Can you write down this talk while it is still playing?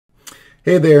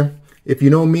Hey there. If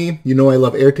you know me, you know I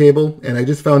love Airtable, and I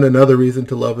just found another reason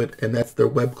to love it, and that's their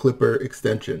Web Clipper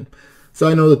extension. So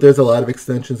I know that there's a lot of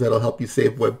extensions that'll help you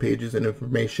save web pages and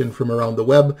information from around the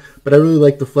web, but I really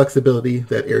like the flexibility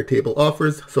that Airtable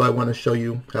offers, so I want to show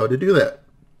you how to do that.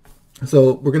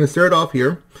 So we're going to start off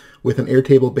here with an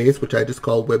Airtable base, which I just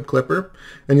call Web Clipper,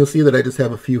 and you'll see that I just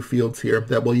have a few fields here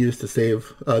that we'll use to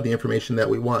save the information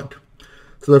that we want.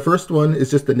 So the first one is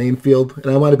just the name field,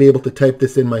 and I want to be able to type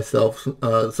this in myself,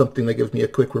 something that gives me a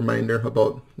quick reminder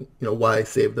about why I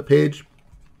saved the page.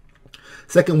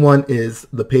 Second one is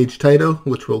the page title,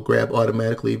 which will grab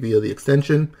automatically via the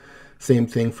extension. Same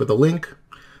thing for the link.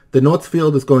 The notes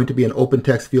field is going to be an open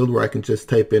text field where I can just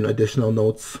type in additional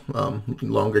notes,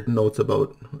 longer notes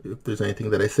about if there's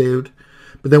anything that I saved.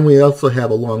 But then we also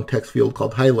have a long text field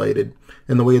called highlighted.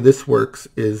 And the way this works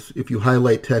is if you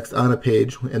highlight text on a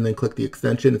page and then click the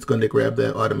extension, it's going to grab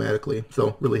that automatically.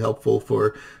 So really helpful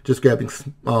for just grabbing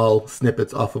small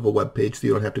snippets off of a web page so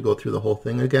you don't have to go through the whole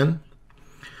thing again.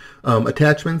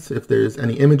 Attachments, if there's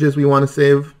any images we want to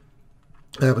save.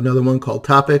 I have another one called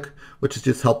topic, which is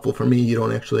just helpful for me. You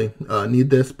don't actually need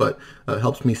this, but it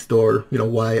helps me store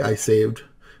why I saved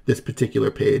this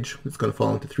particular page. It's going to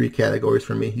fall into 3 categories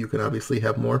for me. You can obviously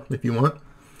have more if you want.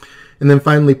 And then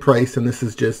finally price, and this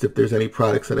is just if there's any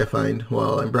products that I find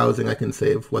while I'm browsing, I can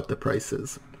save what the price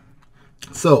is.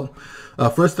 So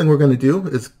first thing we're going to do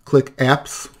is click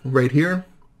apps right here,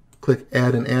 click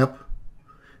add an app,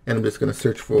 and I'm just going to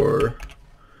search for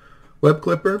Web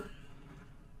Clipper.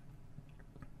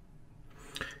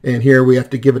 And here we have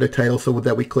to give it a title so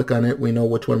that we click on it, we know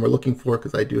which one we're looking for,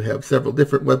 because I do have several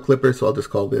different web clippers, so I'll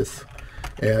just call this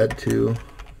add to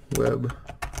web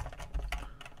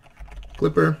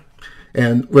clipper.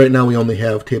 And right now we only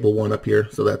have table 1 up here,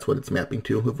 so that's what it's mapping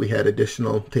to. If we had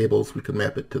additional tables, we could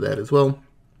map it to that as well.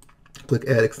 Click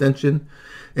add extension.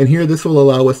 And here this will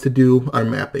allow us to do our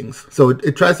mappings. So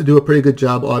it tries to do a pretty good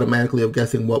job automatically of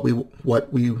guessing what we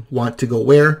want to go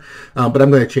where. But I'm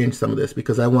going to change some of this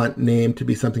because I want name to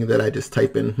be something that I just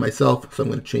type in myself. So I'm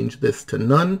going to change this to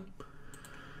none.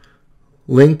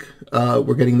 Link,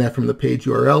 we're getting that from the page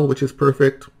URL, which is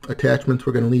perfect. Attachments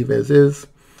we're going to leave as is.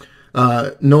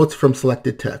 Notes from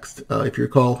selected text. If you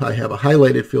recall, I have a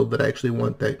highlighted field that I actually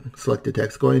want that selected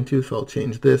text going to, so I'll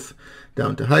change this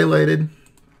down to highlighted.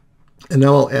 And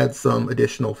now I'll add some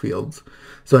additional fields.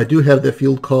 So I do have the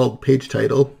field called page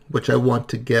title, which I want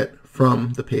to get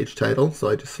from the page title, so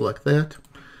I just select that.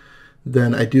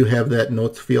 Then I do have that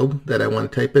notes field that I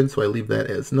want to type in, so I leave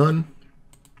that as none.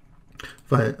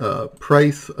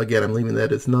 Price, again, I'm leaving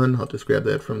that as none. I'll just grab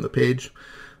that from the page.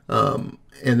 And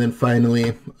then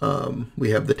finally, we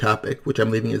have the topic, which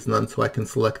I'm leaving as none, so I can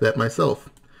select that myself.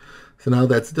 So now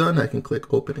that's done, I can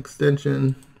click Open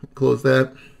Extension, close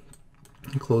that,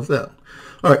 and close that.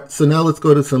 All right, so now let's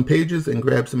go to some pages and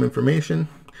grab some information.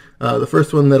 The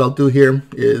first one that I'll do here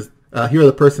is, here are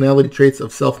the personality traits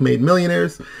of self-made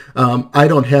millionaires. I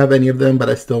don't have any of them, but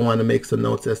I still want to make some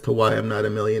notes as to why I'm not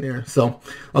a millionaire. So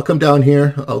I'll come down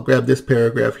here, I'll grab this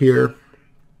paragraph here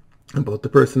about the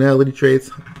personality traits,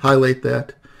 highlight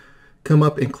that, come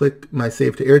up and click my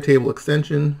Save to Airtable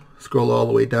extension, scroll all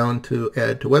the way down to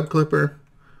Add to Web Clipper,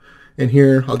 and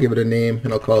here I'll give it a name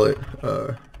and I'll call it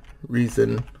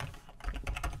Reason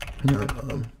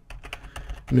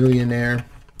Millionaire.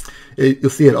 You'll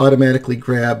see it automatically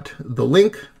grabbed the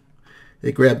link,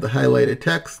 it grabbed the highlighted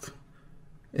text,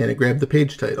 and it grabbed the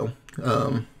page title.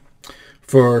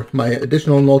 For my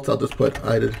additional notes, I'll just put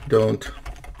I don't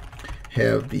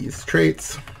have these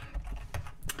traits.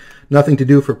 Nothing to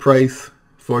do for price.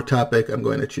 For topic, I'm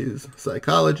going to choose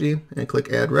psychology and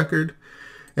click add record.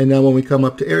 And now when we come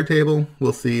up to Airtable,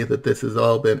 we'll see that this has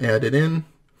all been added in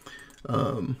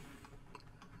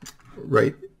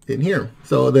right in here.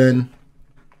 So then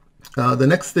the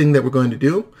next thing that we're going to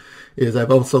do is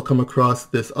I've also come across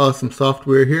this awesome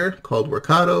software here called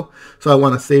Workato. So I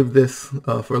want to save this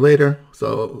for later.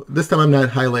 So this time I'm not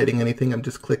highlighting anything. I'm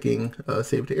just clicking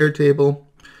Save to Airtable,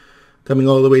 coming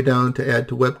all the way down to Add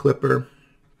to Web Clipper.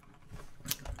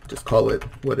 Just call it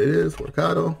what it is,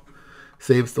 Workato.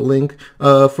 Saves the link.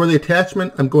 For the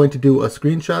attachment, I'm going to do a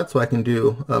screenshot, so I can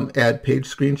do add page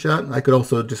screenshot. I could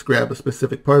also just grab a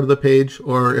specific part of the page,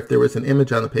 or if there was an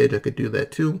image on the page, I could do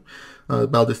that too.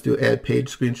 But I'll just do add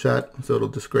page screenshot, so it'll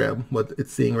just grab what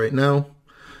it's seeing right now.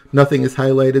 Nothing is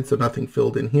highlighted, so nothing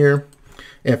filled in here.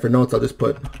 And for notes, I'll just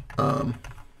put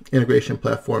integration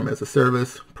platform as a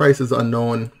service. Price is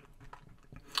unknown,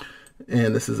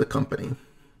 and this is a company.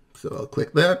 So I'll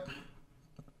click that.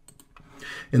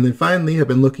 And then finally, I've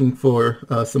been looking for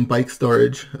some bike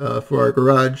storage for our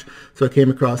garage. So I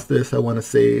came across this. I want to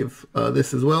save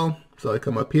this as well. So I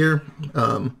come up here.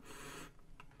 I'll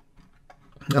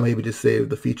maybe just save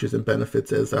the features and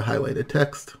benefits as a highlighted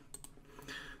text.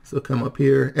 So come up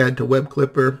here, add to web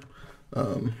clipper,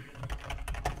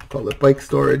 call it bike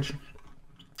storage.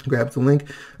 Grab the link.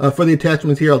 For the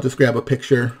attachments here, I'll just grab a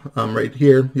picture right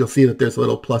here. You'll see that there's a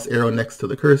little plus arrow next to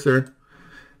the cursor,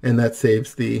 and that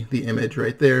saves the image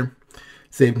right there.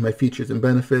 Saved my features and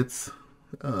benefits.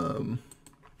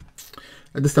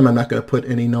 At this time, I'm not going to put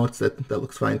any notes. That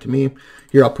looks fine to me.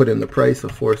 Here, I'll put in the price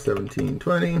of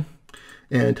 $417.20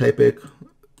 and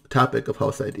topic of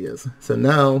house ideas. So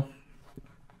now,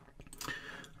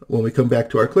 when we come back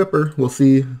to our clipper, we'll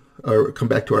see, or come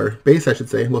back to our base, I should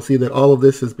say, we'll see that all of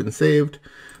this has been saved.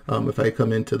 If I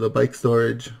come into the bike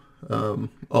storage,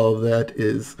 all of that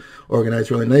is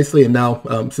organized really nicely. And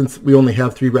now, since we only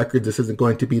have 3 records, this isn't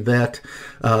going to be that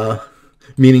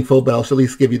meaningful, but I'll at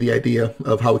least give you the idea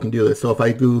of how we can do this. So if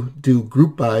I do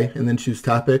group by and then choose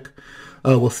topic,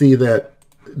 we'll see that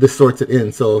this sorts it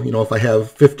in. So, you know, if I have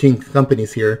 15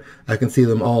 companies here, I can see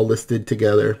them all listed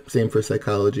together. Same for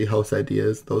psychology, house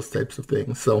ideas, those types of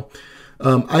things. So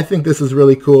I think this is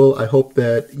really cool. I hope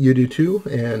that you do too,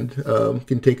 and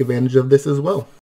can take advantage of this as well.